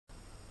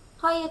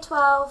Hi Year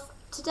 12,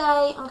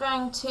 today I'm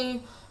going to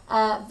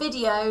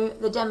video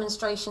the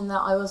demonstration that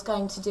I was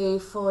going to do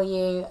for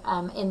you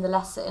in the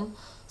lesson.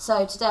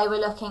 So today we're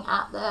looking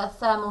at the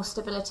thermal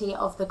stability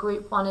of the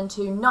group 1 and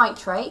 2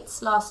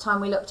 nitrates. Last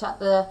time we looked at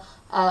the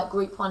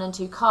group 1 and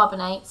 2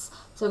 carbonates.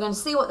 So we're going to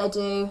see what they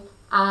do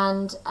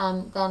and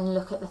then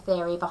look at the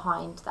theory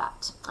behind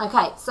that.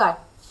 Okay, so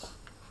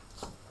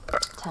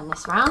turn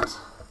this round.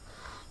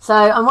 So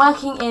I'm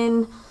working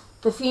in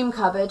the fume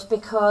cupboard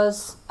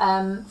because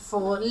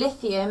for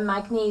lithium,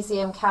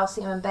 magnesium,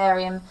 calcium and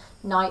barium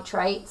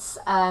nitrates,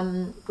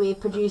 we're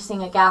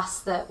producing a gas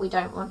that we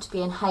don't want to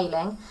be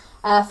inhaling.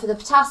 For the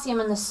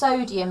potassium and the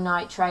sodium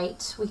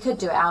nitrate, we could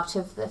do it out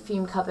of the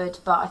fume cupboard,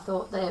 but I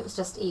thought that it was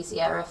just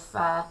easier if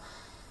I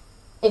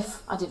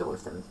did all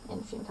of them in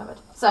the fume cupboard.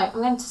 So I'm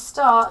going to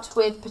start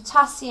with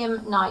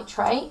potassium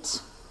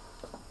nitrate,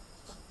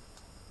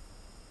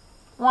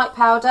 white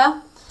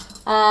powder.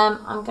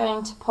 I'm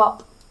going to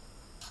pop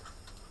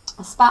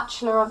a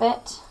spatula of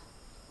it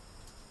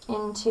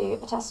into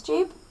a test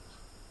tube.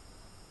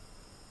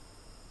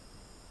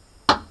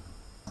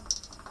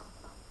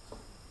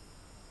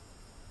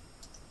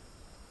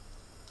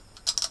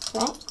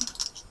 Okay.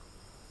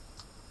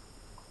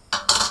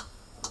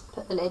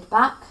 Put the lid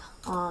back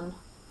on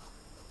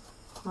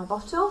my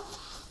bottle.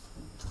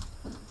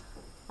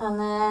 And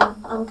then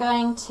I'm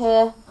going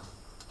to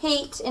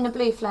heat in a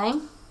blue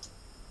flame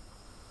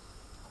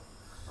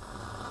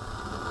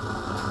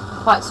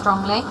quite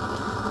strongly.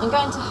 I'm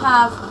going to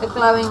have a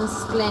glowing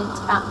splint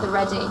at the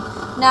ready.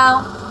 Now,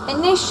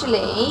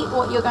 initially,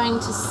 what you're going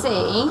to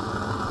see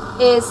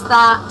is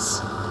that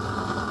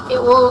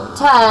it will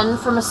turn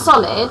from a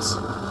solid,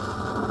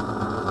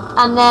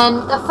 and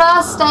then the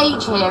first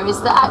stage here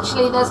is that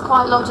actually there's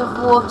quite a lot of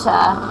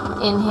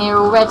water in here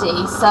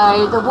already.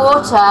 So the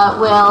water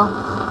will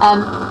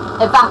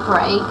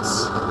evaporate,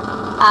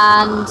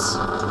 and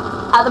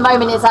at the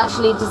moment it's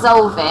actually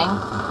dissolving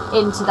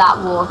into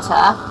that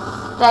water.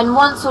 Then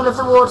once all of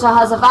the water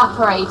has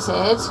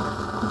evaporated,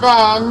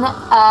 then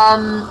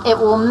it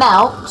will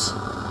melt,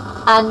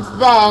 and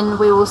then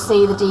we will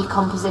see the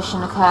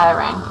decomposition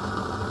occurring.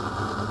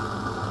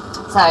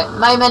 So at the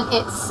moment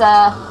it's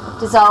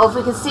dissolved.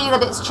 We can see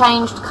that it's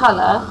changed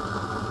colour,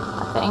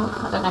 I think.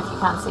 I don't know if you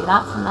can see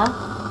that from there.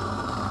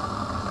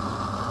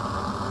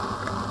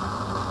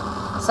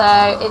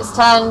 So it's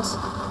turned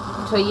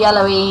into a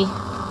yellowy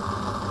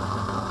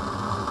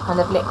kind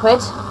of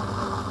liquid.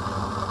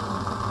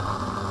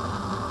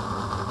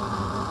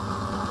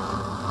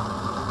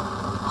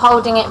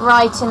 Holding it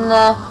right in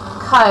the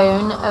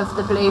cone of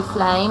the blue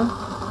flame.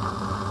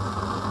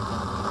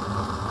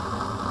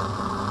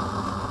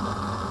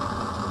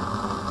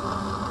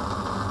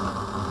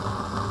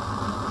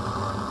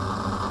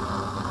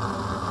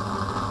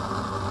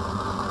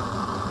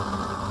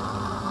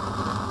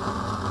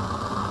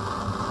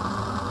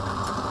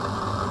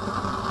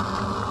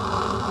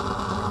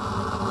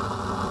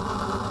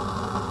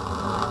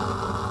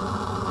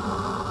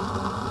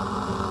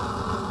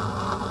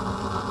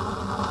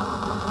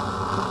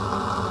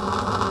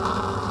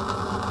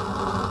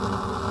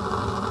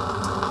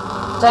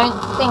 Don't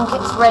think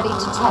it's ready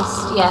to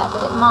test yet,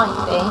 but it might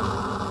be.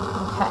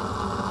 Okay,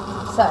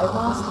 so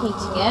whilst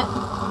heating it,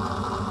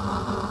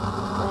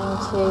 I'm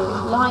going to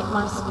light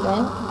my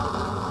splint.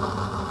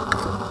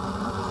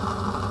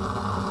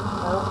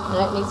 Oh, no,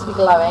 it needs to be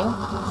glowing.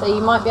 So you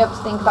might be able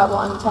to think about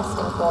what I'm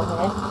testing for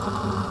here.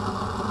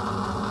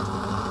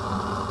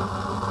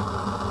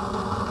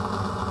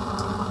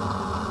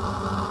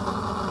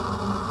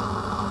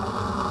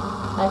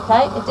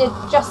 Okay, it did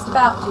just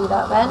about do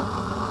that then.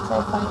 So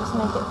if I just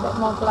make it a bit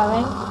more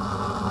glowing.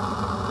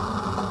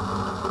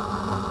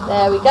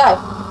 There we go.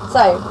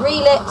 So,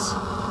 relit,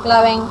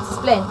 glowing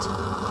splint.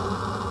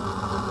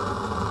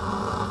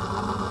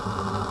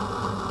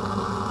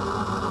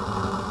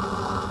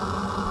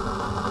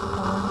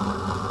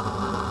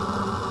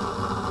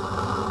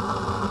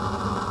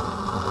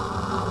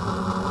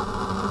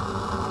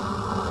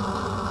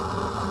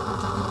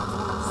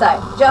 So,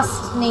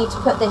 just need to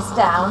put this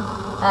down.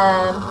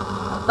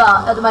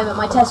 But at the moment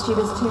my test tube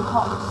is too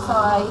hot, so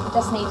I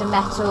just need a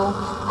metal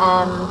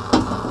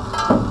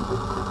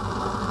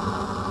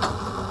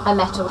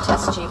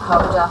test tube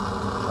holder,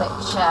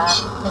 which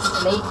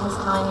Mr. Leek has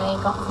kindly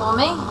got for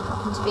me.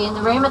 Happened to be in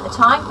the room at the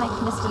time. Thank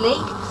you, Mr.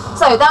 Leek.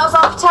 So that was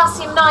our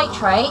potassium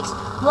nitrate.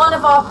 One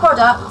of our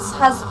products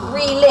has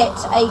relit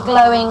a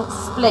glowing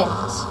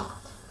splint.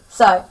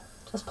 So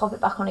just pop it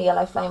back on a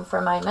yellow flame for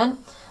a moment.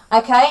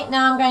 Okay,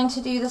 now I'm going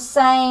to do the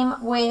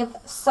same with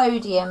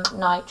sodium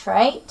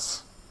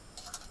nitrate.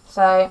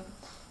 So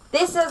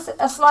this has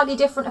a slightly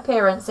different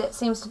appearance. It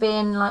seems to be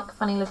in like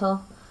funny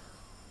little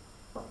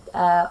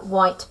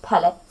white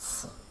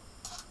pellets.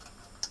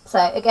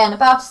 So again,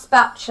 about a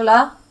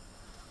spatula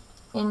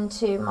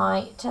into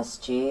my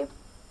test tube.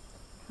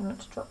 Try not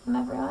to drop them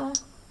everywhere.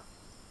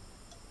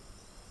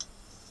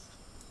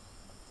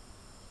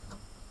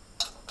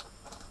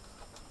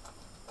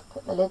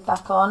 Put the lid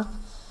back on.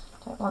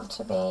 Don't want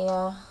to be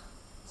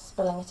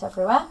spilling it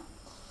everywhere.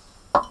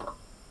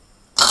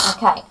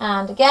 Okay,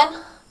 and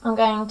again, I'm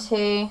going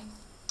to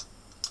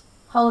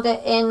hold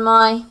it in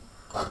my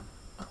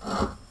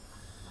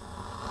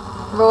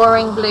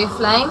roaring blue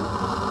flame.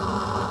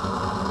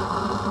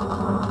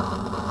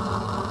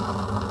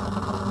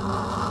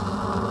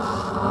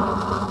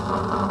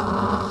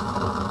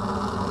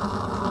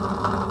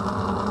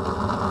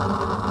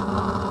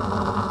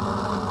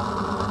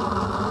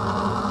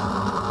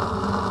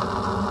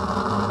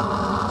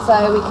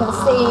 So we can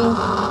see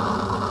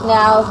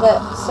now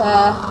that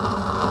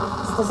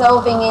it's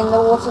dissolving in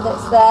the water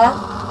that's there,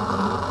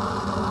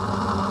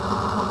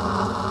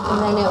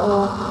 and then it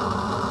will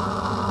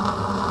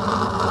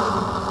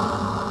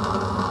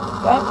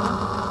go.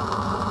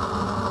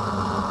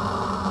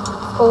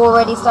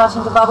 Already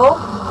starting to bubble.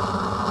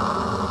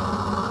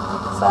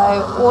 So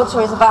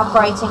water is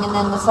evaporating and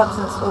then the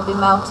substance will be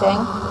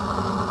melting.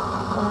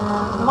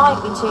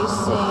 Might be too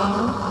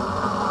soon.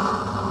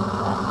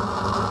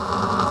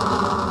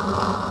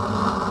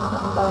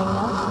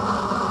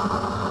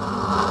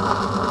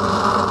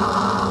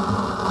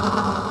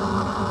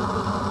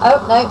 Oh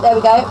no, there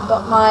we go.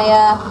 Got my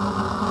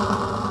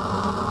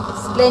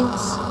splint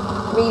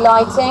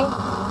relighting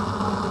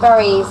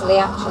very easily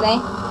actually.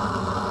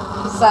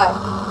 So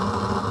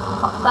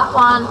pop that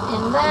one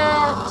in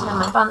there, turn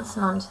my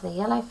Bunsen onto the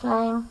yellow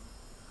flame.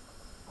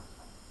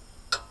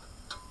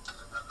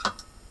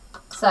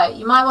 So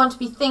you might want to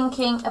be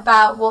thinking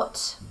about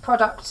what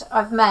product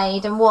I've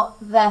made and what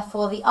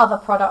therefore the other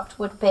product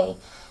would be.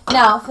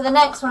 Now for the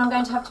next one I'm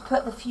going to have to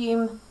put the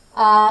fume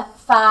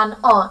fan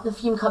on, the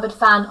fume cupboard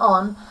fan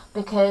on,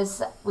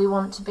 because we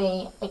want to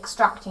be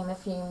extracting the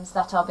fumes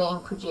that are being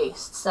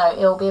produced, so it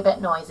will be a bit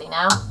noisy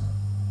now.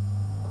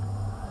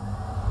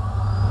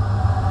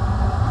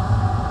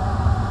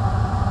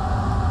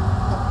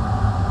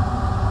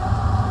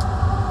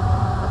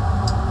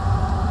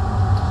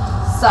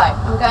 So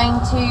I'm going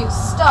to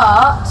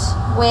start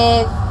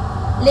with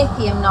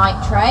lithium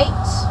nitrate.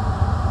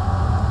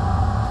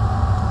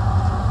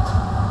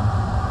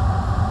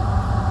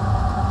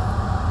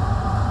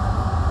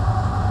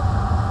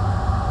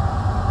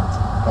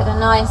 Get a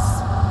nice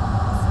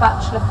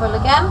spatula full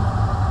again.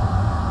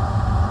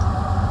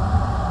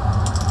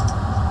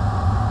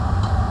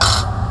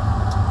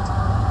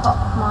 Pop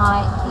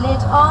my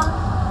lid on.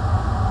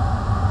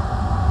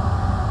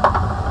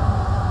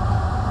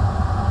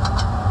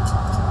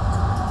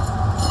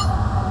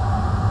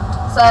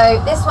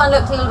 So this one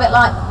looks a little bit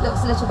like the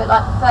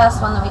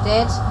first one that we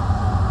did.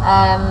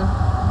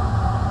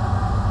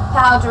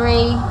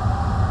 Powdery,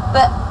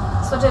 but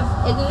sort of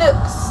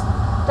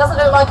doesn't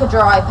look like a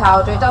dry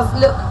powder. It does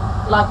look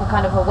like a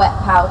kind of a wet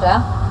powder,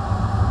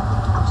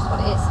 which is what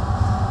it is.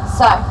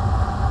 So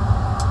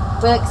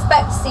we'll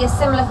expect to see a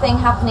similar thing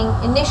happening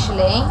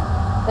initially,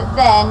 but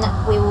then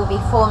we will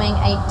be forming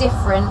a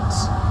different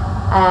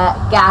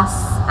gas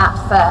at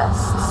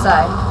first. So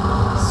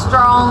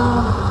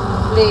strong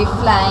blue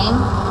flame.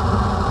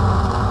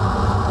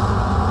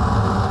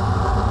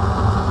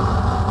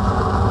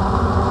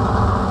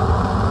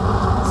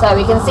 So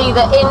we can see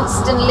that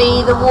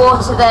instantly the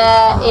water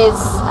there is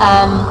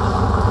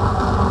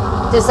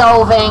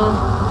dissolving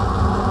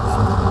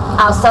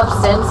our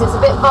substance. It's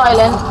a bit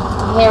violent,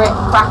 you hear it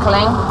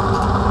crackling.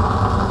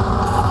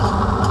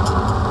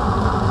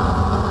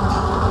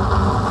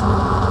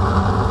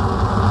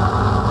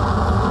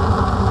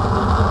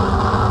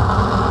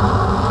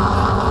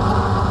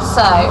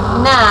 So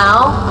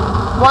now,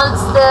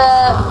 once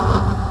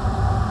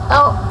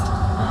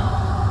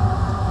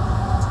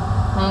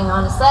hang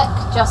on a sec,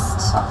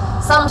 just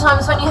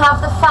sometimes when you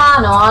have the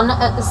fan on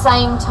at the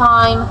same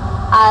time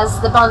as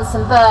the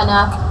Bunsen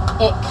burner,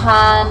 it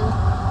can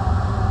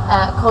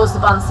cause the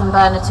Bunsen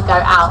burner to go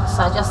out,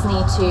 so I just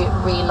need to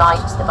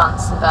relight the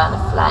Bunsen burner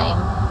flame.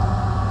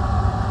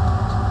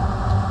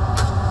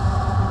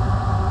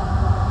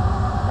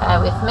 Bear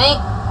with me.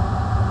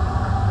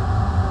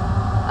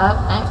 Oh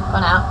no,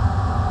 gone out.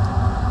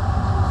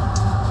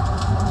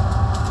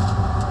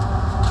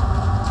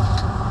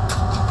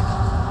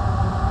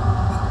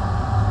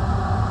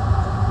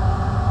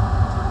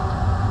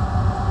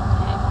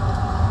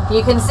 Okay.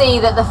 You can see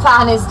that the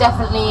fan is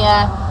definitely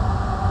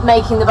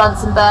making the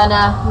Bunsen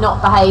burner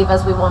not behave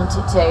as we want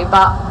it to,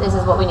 but this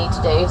is what we need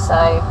to do,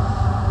 so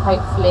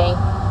hopefully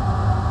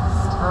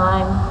this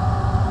time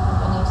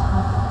we need to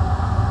have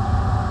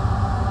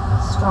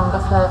a stronger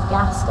flow of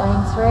gas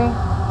going through.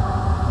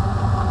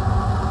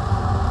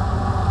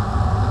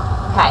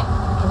 Okay,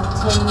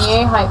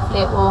 continue,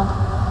 hopefully it will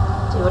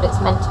do what it's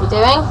meant to be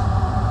doing.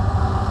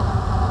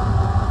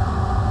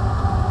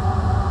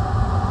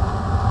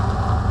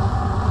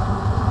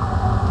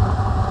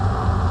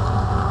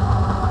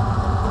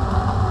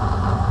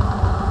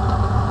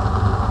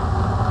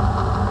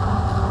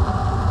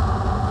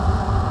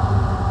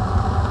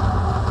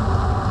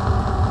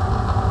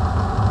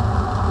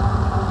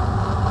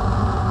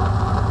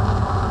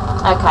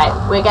 Okay,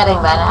 we're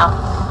getting there now.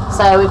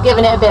 So we've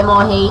given it a bit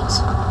more heat,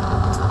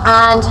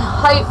 and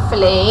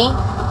hopefully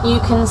you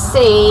can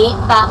see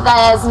that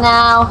there's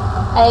now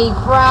a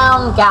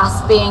brown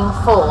gas being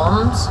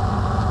formed.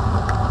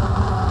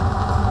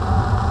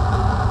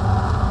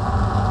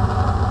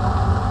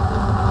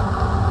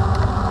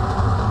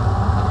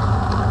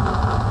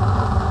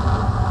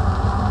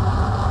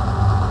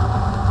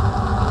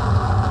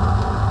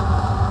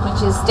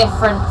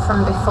 different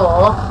from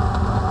before.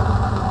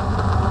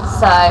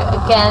 So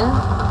again,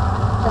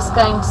 just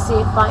going to see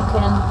if I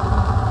can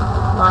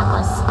light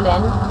my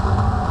splint.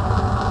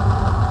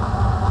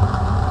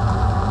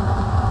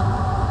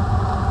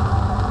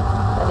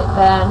 Let it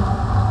burn,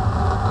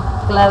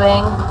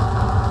 glowing.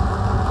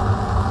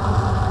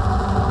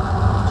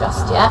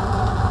 Just yet.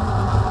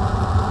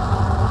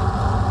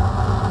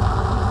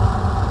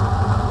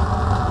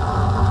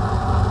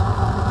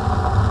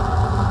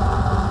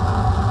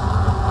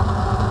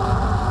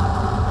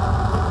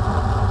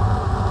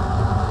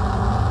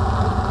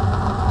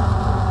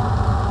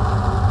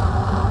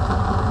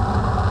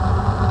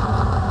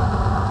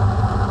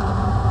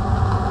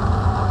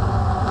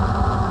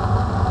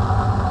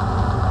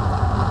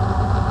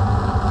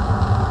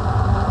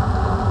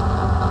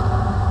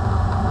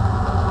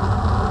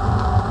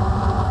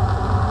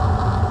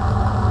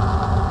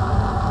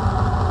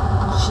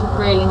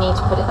 Really need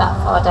to put it that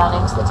far down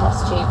into the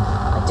test tube.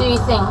 I do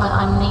think that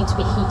I need to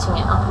be heating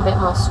it up a bit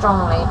more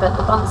strongly, but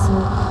the Bunsen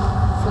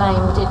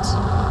flame did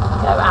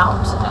go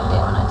out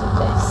earlier when I did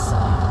this. So.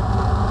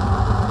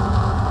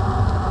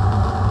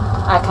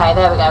 Okay,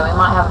 there we go. We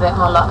might have a bit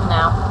more luck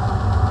now.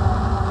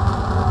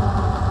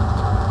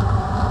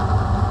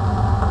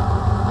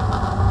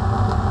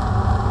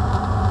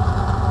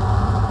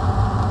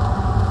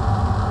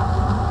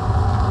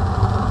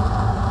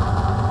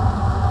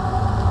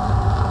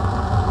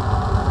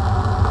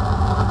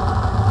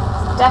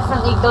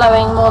 Definitely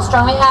glowing more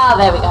strongly. Ah,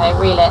 there we go,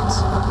 relit.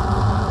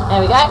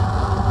 There we go.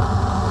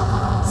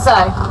 So,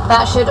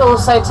 that should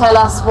also tell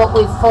us what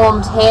we've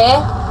formed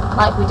here,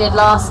 like we did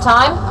last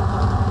time.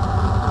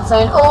 So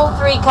in all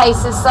three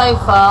cases so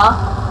far,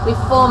 we've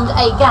formed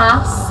a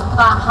gas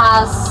that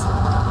has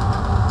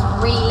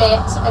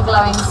relit a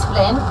glowing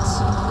splint.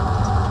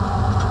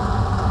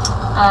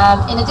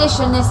 In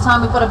addition, this time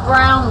we've got a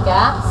brown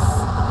gas,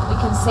 we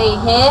can see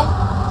here.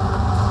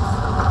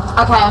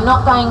 Okay, I'm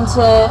not going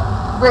to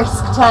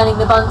risk turning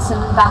the Bunsen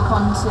back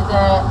onto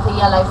the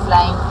yellow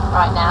flame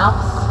right now.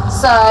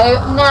 So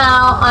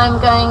now I'm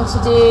going to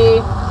do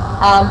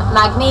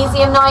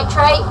magnesium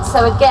nitrate.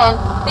 So again,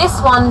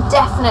 this one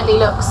definitely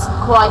looks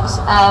quite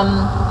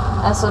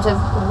a sort of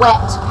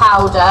wet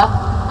powder.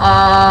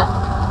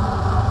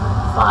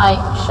 If I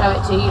show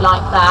it to you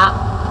like that,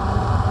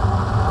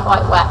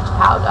 quite wet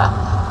powder.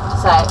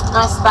 So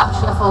nice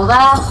spatula full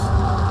there.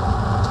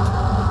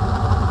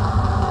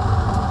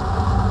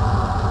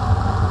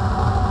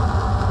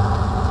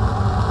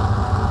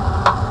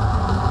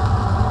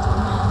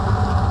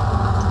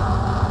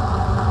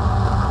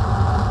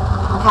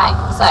 Okay,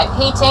 so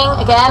heating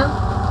again.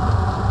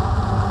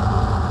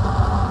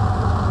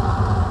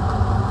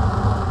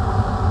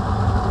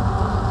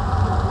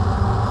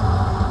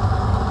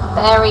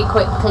 Very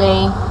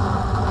quickly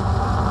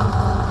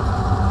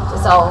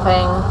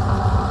dissolving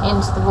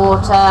into the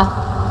water.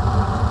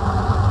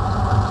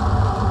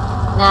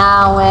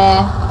 Now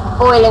we're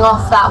boiling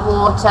off that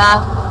water.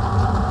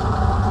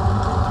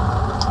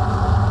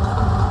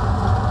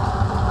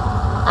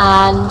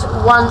 And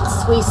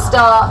once we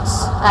start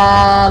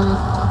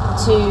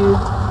to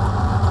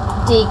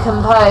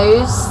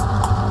decompose,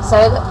 so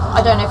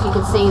I don't know if you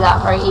could see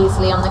that very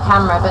easily on the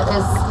camera, but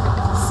there's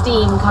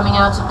steam coming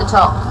out of the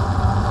top.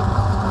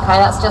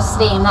 Okay, that's just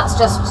steam, that's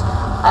just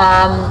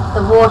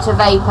the water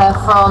vapour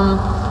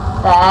from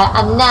there,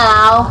 and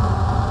now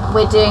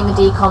we're doing the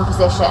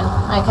decomposition.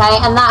 Okay,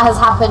 and that has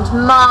happened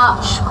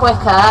much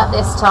quicker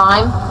this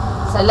time,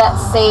 so let's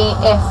see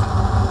if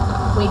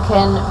we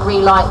can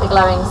relight the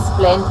glowing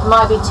splint. It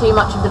might be too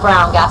much of the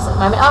brown gas at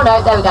the moment. Oh no,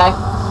 there we go.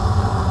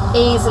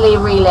 Easily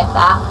relit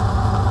that.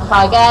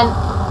 Try again.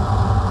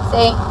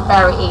 See,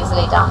 very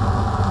easily done.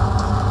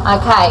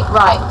 Okay,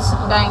 right,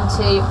 I'm going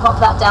to pop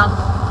that down.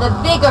 The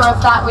vigour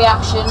of that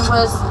reaction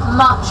was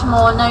much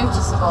more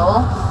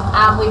noticeable,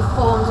 and we've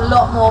formed a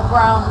lot more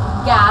brown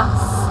gas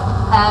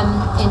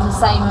in the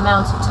same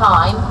amount of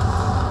time.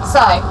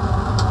 So,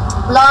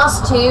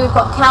 last two, we've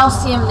got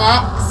calcium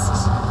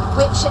next,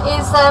 which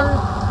is a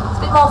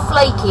bit more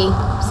flaky,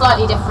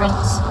 slightly different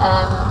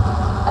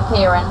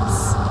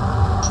appearance.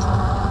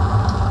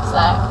 So,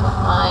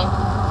 my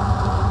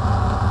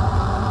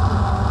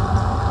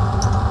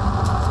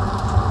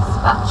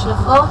spatula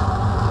full.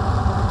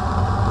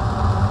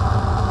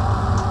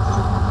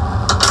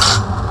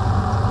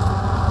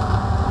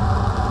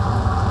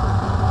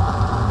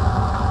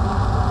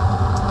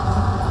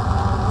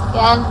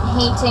 Again,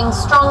 heating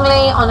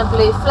strongly on a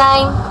blue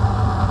flame.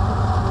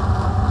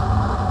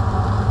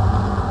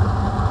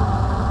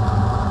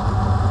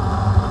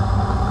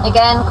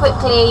 Again,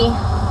 quickly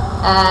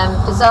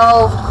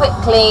dissolve,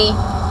 quickly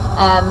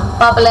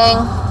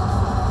bubbling.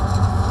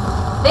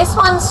 This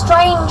one,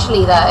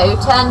 strangely though,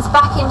 turns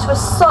back into a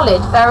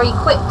solid very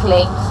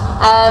quickly,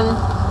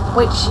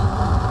 which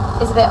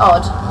is a bit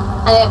odd,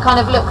 and it kind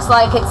of looks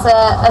like it's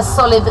a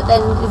solid that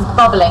then is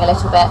bubbling a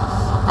little bit.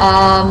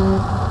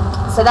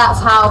 So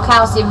that's how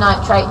calcium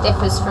nitrate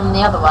differs from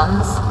the other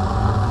ones.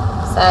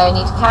 So you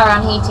need to carry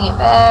on heating it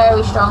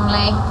very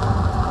strongly.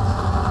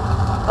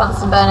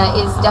 Bunsen burner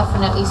is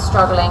definitely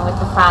struggling with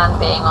the fan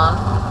being on.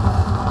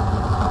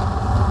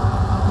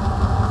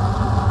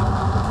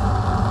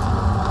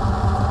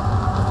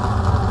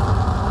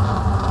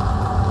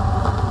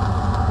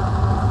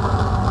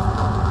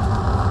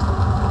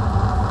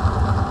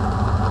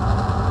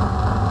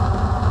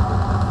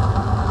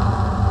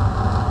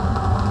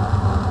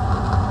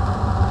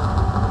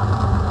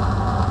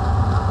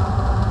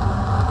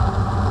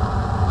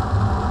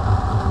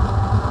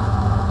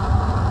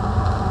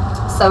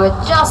 So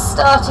we're just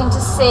starting to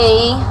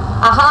see,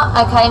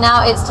 okay,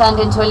 now it's turned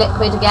into a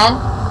liquid again.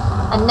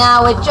 And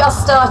now we're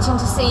just starting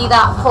to see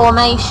that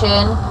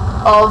formation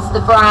of the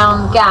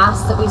brown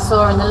gas that we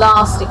saw in the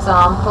last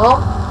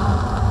example.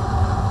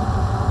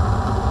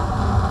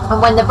 And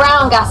when the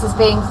brown gas is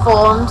being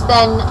formed,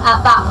 then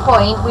at that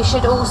point we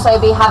should also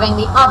be having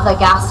the other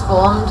gas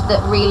formed that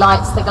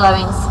relights the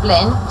glowing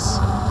splint.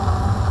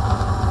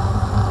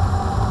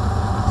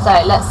 So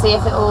let's see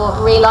if it will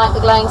relight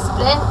the glowing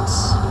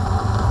splint.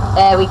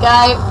 There we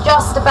go,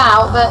 just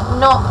about, but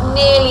not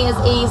nearly as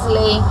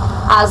easily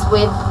as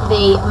with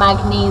the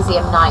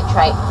magnesium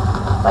nitrate.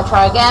 If I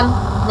try again,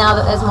 now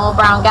that there's more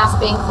brown gas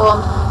being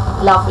formed,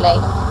 lovely.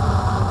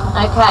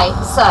 Okay,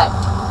 so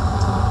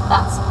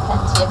that's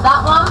plenty of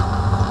that one.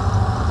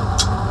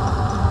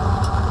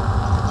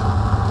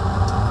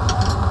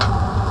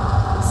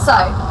 So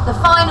the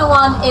final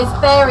one is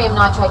barium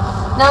nitrate.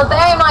 Now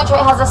barium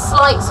nitrate has a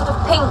slight sort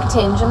of pink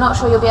tinge. I'm not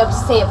sure you'll be able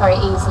to see it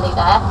very easily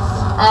there.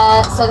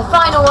 So the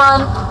final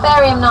one,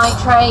 barium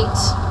nitrate,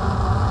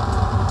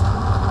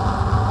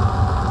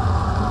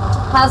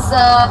 has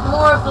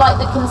more of like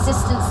the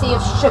consistency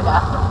of sugar.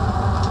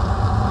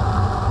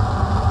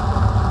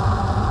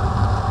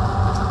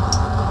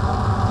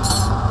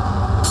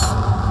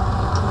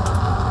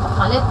 Put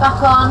my lid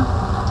back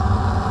on.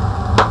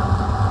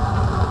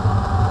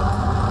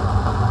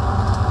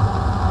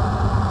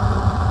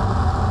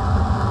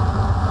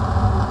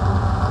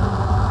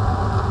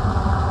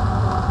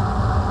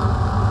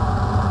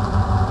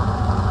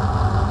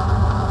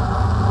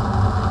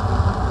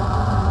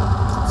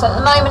 So at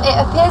the moment it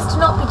appears to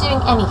not be doing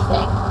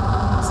anything.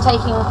 It's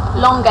taking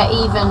longer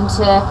even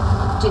to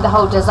do the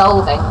whole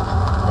dissolving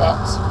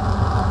bit.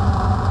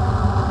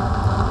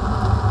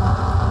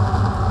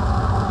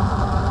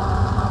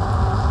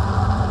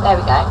 There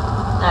we go.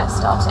 Now it's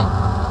starting.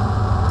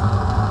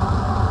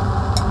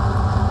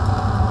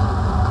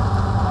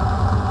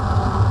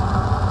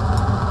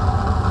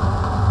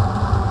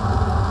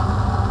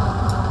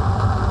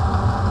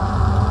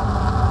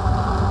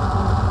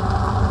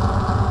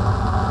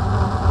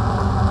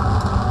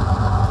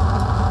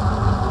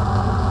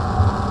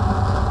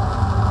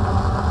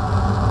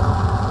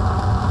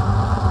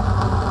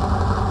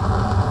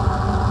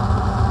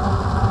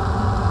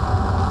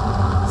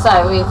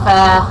 So we've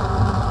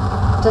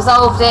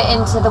dissolved it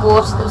into the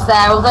water that was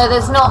there, although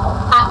there's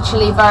not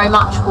actually very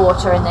much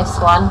water in this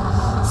one.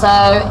 So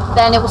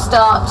then it will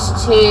start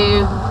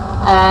to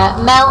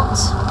melt,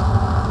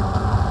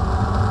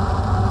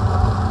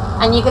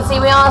 and you can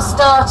see we are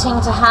starting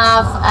to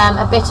have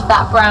a bit of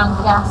that brown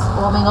gas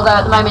forming, although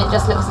at the moment it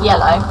just looks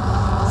yellow.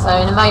 So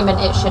in a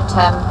moment it should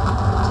turn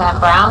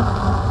brown.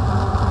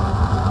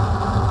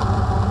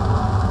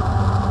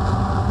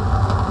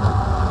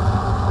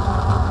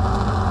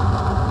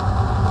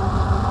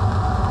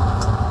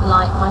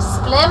 Light my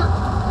splint.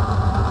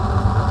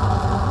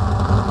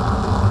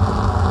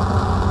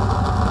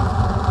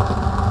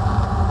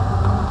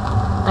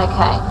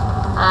 Okay,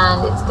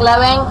 and it's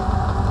glowing,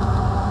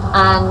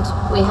 and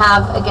we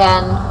have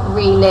again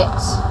relit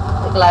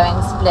the glowing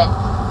splint.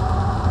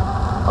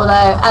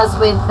 Although, as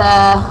with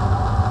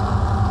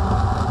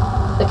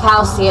the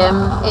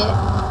calcium,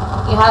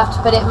 you have to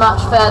put it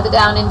much further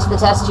down into the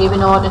test tube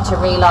in order to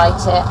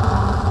relight it,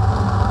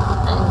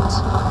 and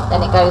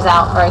then it goes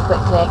out very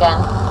quickly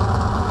again.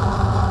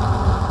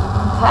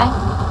 Okay,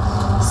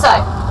 so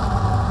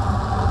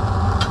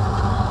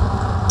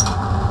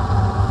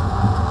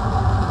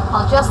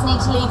I'll just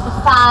need to leave the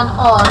fan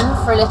on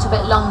for a little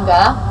bit longer.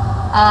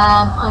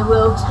 I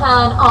will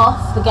turn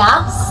off the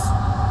gas.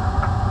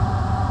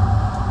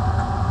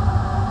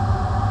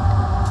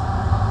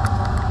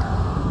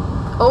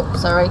 Oh,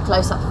 sorry,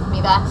 close up for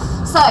me there.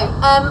 So,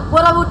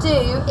 what I will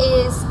do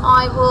is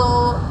I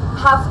will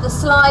have the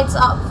slides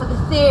up for the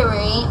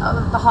theory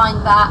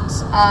behind that,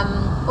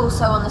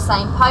 also on the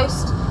same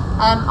post.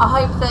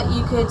 I hope that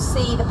you could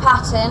see the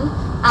pattern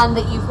and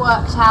that you've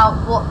worked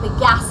out what the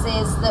gas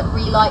is that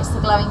relights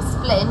the glowing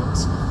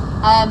splint.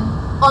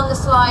 On the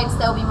slides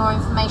there will be more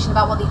information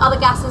about what the other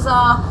gases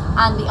are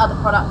and the other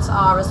products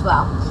are as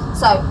well.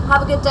 So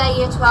have a good day,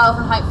 Year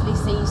 12, and hopefully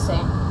see you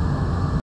soon.